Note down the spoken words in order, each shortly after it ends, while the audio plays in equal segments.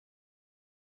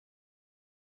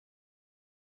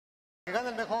Gana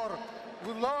el mejor.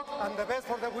 Good luck and the best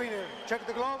for the winner. Check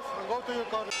the gloves and go to your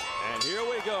corner. And here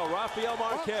we go. Rafael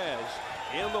Marquez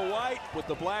in the white with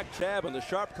the black tab and the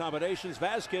sharp combinations.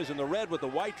 Vazquez in the red with the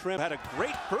white trim. Had a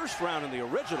great first round in the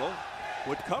original.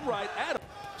 Would come right at him.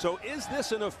 So is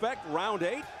this in effect round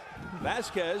 8?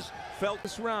 Vazquez felt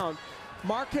this round.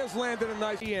 Marquez landed a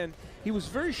nice in. He was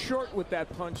very short with that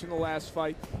punch in the last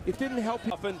fight. It didn't help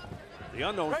him. Often the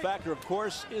unknown factor, of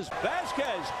course, is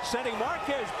Vazquez sending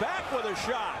Marquez back with a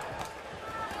shot.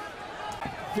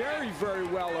 Very, very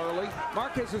well early.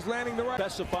 Marquez is landing the right.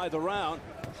 Specify the round.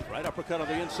 Right uppercut on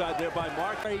the inside there by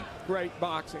Marquez. Great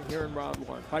boxing here in round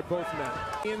 1 by both men.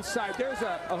 Inside, there's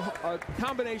a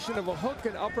combination of a hook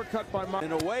and uppercut by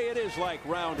Marquez. In a way, it is like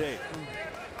round 8.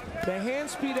 The hand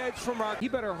speed edge for Marquez. He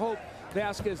better hope,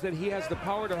 Vazquez, that he has the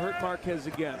power to hurt Marquez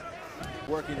again.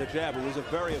 Working the jab. It was a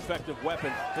very effective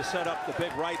weapon to set up the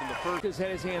big right in the first. He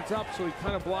had his hands up, so he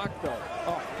kind of blocked, though.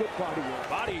 Oh, good body work.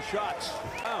 Body shots.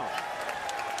 Wow.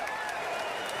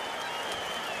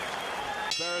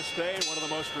 Barristain, one of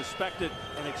the most respected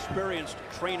and experienced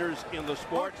trainers in the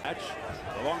sport. That's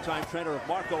the longtime trainer of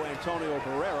Marco Antonio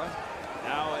Barrera.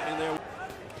 Now in there.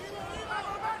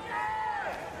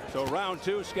 So round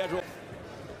 2 scheduled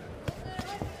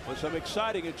with some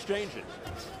exciting exchanges.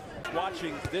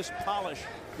 Watching this polish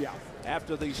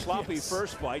after the sloppy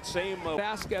first fight. Same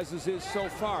Vazquez's is so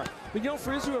far. But you know,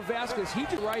 for Israel Vazquez, he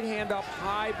did right hand up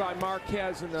high by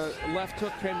Marquez and the left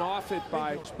hook came off it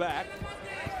by back.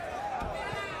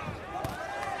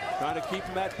 Trying to keep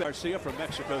him at Garcia from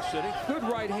Mexico City. Good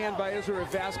right hand by Israel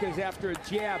Vazquez after a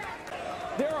jab.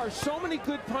 There are so many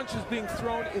good punches being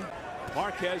thrown in.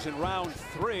 Marquez in round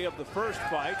 3 of the first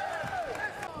fight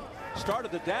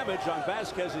started the damage on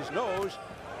Vazquez's nose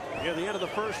near the end of the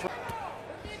first round.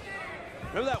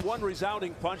 Remember that one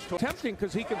resounding punch? Tempting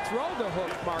because he can throw the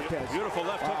hook, Marquez. Beautiful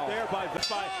left hook there by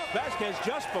Vazquez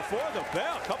just before the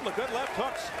bell. A couple of good left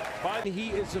hooks. He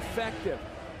is effective.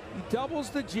 He doubles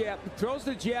the jab, throws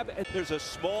the jab. And there's a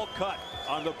small cut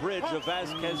on the bridge of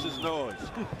Vazquez's nose.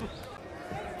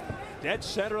 Dead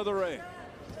center of the ring.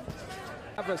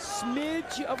 Have a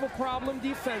smidge of a problem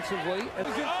defensively. And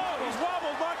he's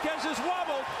wobbled. Marquez is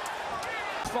wobbled.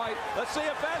 Fight. Let's see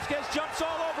if Vazquez jumps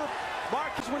all over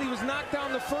Marquez when he was knocked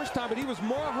down the first time, but he was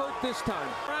more hurt this time.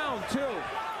 Round 2.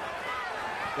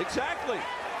 Exactly.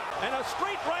 And a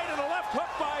straight right and a left hook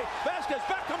by Vazquez.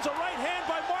 Back comes a right hand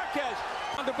by Marquez.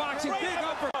 Under boxing, big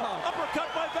uppercut. Uppercut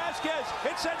by Vazquez.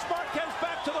 It sends Marquez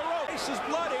back to the rope. Face is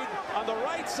bloodied on the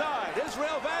right side.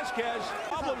 Israel Vazquez.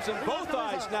 Problems in both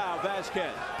eyes now,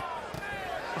 Vazquez.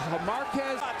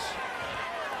 Marquez.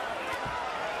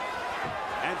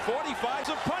 And 45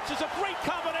 of punches. A great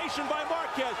combination by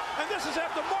Marquez. And this is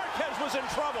after Marquez was in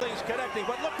trouble. He's connecting,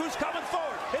 but look who's coming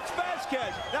forward. It's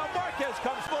Vazquez. Now Marquez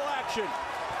comes full action.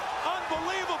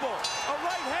 Unbelievable. A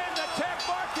right hand attack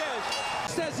Marquez.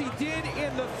 Says he did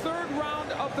in the 3rd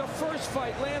round of the first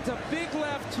fight. Lands a big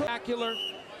left hook.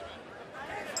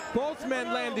 Both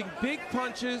men landing big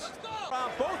punches.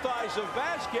 Around both eyes of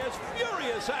Vazquez.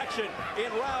 Furious action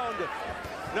in round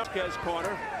Marquez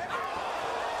corner.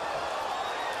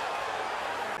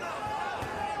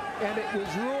 And it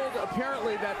was ruled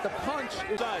apparently that the punch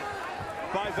is by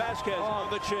Vazquez on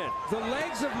the chin. The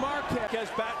legs of Marquez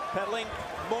backpedaling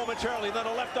momentarily, then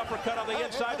a left uppercut on the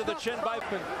inside of the chin by.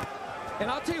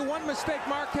 And I'll tell you one mistake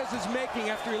Marquez is making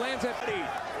after he lands at.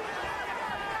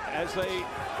 As they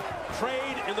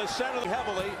trade in the center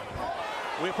heavily,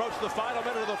 we approach the final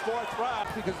minute of the 4th round.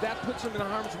 Because that puts him in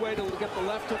harm's way to get the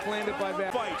left hook landed by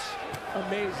Vazquez. Fights.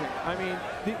 Amazing. I mean,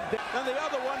 then the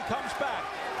other one comes back.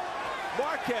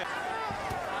 Marquez.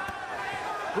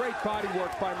 Great body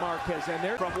work by Marquez, and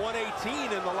they're from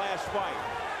 118 in the last fight.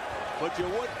 But you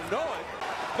wouldn't know it.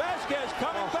 Vazquez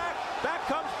coming back. Back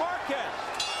comes Marquez.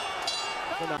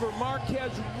 For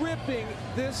Marquez ripping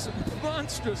this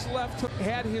monstrous left hook,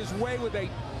 had his way with a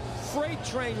freight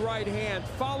train right hand,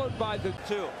 followed by the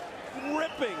 2.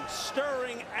 Ripping,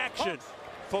 stirring action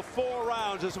for 4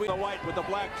 rounds as we the white with the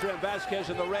black trim. Vazquez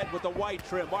in the red with the white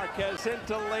trim. Marquez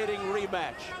scintillating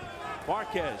rematch.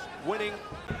 Marquez winning.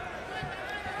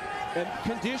 And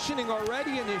conditioning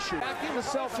already an issue. Backing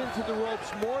himself into the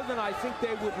ropes more than I think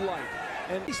they would like.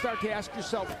 And you start to ask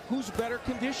yourself, who's better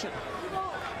conditioned?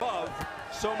 Above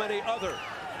so many other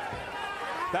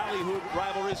ballyhoo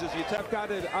rivalries as you I've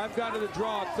got it a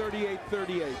draw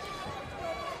 38-38.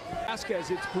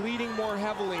 Vazquez, it's bleeding more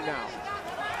heavily now.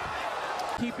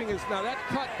 Keeping his, now that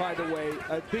cut, by the way,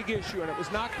 a big issue, and it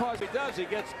was not caused. He does, he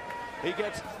gets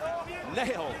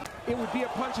nailed. It would be a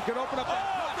punch that could open up.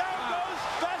 Oh, down goes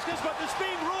Vazquez, but it's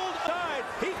being ruled aside.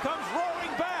 He comes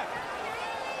roaring back.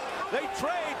 They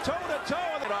trade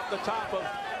toe-to-toe off the top of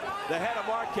the head of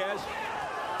Marquez.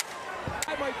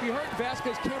 I might be hurt.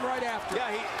 Vazquez came right after.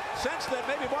 Yeah, he sensed that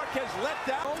maybe Marquez let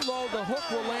down. Low, the hook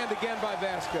will land again by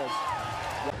Vazquez.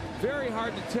 Very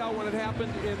hard to tell when it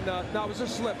happened. No, it was a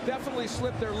slip. Definitely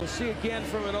slipped there. We'll see again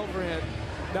from an overhead.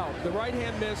 No, the right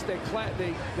hand missed.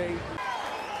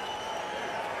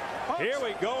 Here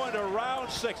we go into round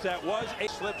 6. That was a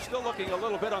slip. Still looking a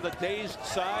little bit on the dazed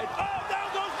side. Oh, down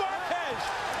goes Marquez.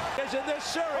 Is in this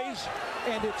series.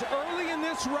 And it's early in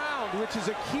this round, which is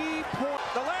a key point.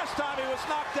 The last time he was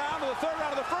knocked down in the 3rd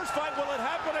round of the first fight. Will it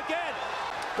happen again?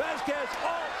 Vazquez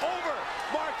all over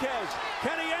Marquez.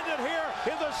 Can he end it here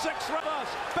in the 6th round?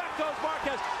 Back goes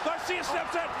Marquez. Garcia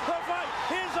steps in. The fight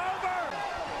is over.